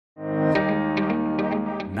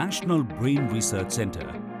National Brain Research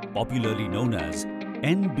Center, popularly known as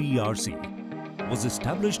NBRC, was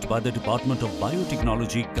established by the Department of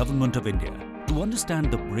Biotechnology, Government of India, to understand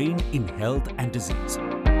the brain in health and disease.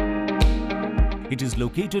 It is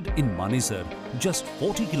located in Manesar, just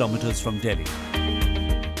 40 kilometers from Delhi,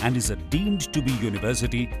 and is deemed to be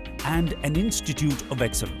university and an institute of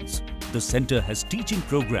excellence. The center has teaching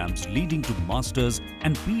programs leading to master's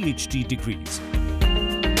and PhD degrees.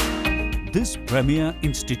 This premier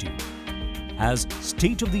institute has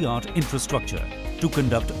state-of-the-art infrastructure to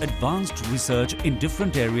conduct advanced research in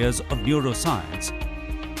different areas of neuroscience,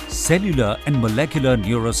 cellular and molecular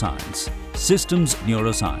neuroscience, systems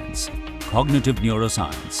neuroscience, cognitive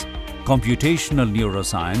neuroscience, computational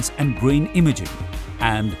neuroscience and brain imaging,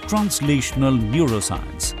 and translational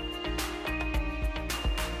neuroscience.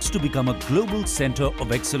 To become a global center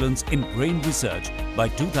of excellence in brain research by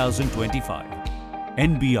 2025,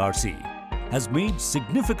 NBRC has made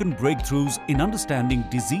significant breakthroughs in understanding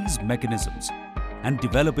disease mechanisms and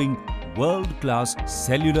developing world-class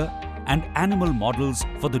cellular and animal models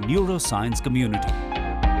for the neuroscience community.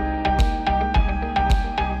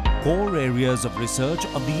 Core areas of research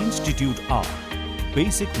of the Institute are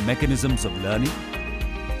basic mechanisms of learning,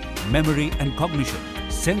 memory and cognition,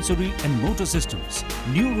 sensory and motor systems,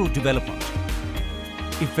 neurodevelopment,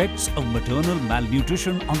 effects of maternal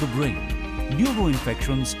malnutrition on the brain,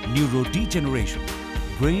 neuroinfections, neurodegeneration,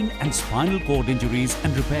 brain and spinal cord injuries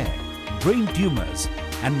and repair, brain tumors,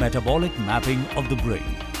 and metabolic mapping of the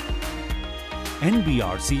brain.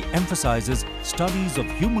 NBRC emphasizes studies of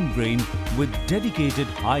human brain with dedicated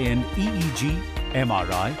high-end EEG,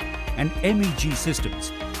 MRI, and MEG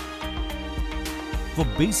systems. For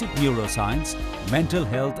basic neuroscience, mental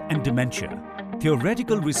health and dementia,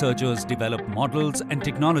 theoretical researchers develop models and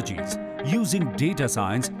technologies using data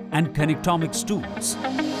science and connectomics tools.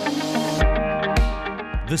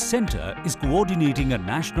 The center is coordinating a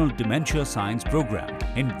national dementia science program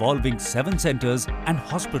involving 7 centers and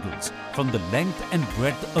hospitals from the length and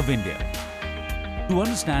breadth of India to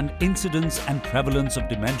understand incidence and prevalence of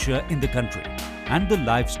dementia in the country and the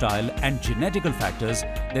lifestyle and genetical factors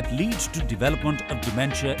that lead to development of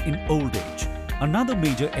dementia in old age. Another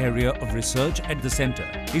major area of research at the center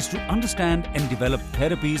is to understand and develop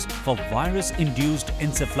therapies for virus-induced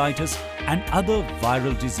encephalitis and other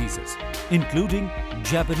viral diseases, including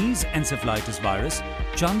Japanese encephalitis virus,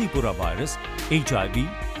 Chandipura virus, HIV,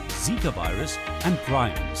 Zika virus, and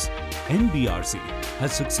prions. NBRC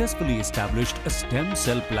has successfully established a stem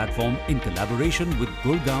cell platform in collaboration with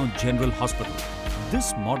Gurgaon General Hospital.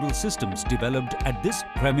 This model systems developed at this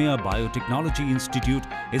premier biotechnology institute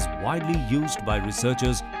is widely used by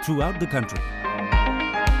researchers throughout the country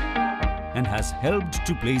and has helped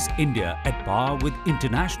to place India at par with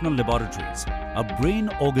international laboratories. A brain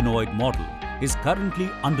organoid model is currently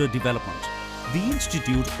under development. The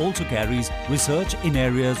institute also carries research in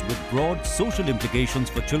areas with broad social implications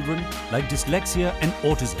for children like dyslexia and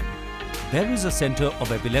autism. There is a center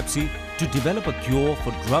of epilepsy to develop a cure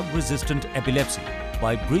for drug-resistant epilepsy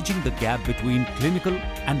by bridging the gap between clinical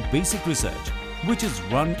and basic research, which is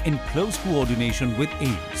run in close coordination with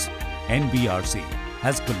AIIMS. NBRC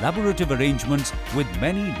has collaborative arrangements with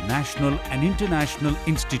many national and international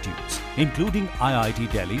institutes, including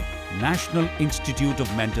IIT Delhi, National Institute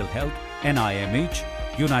of Mental Health, NIMH,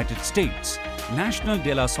 United States, National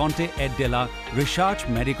de la Santé et de la Recherche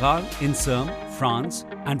Médicale INSERM, France,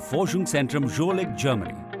 and Forschungszentrum Joliet,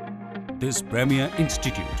 Germany. This premier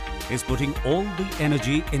institute is putting all the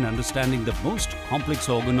energy in understanding the most complex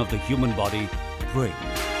organ of the human body, brain.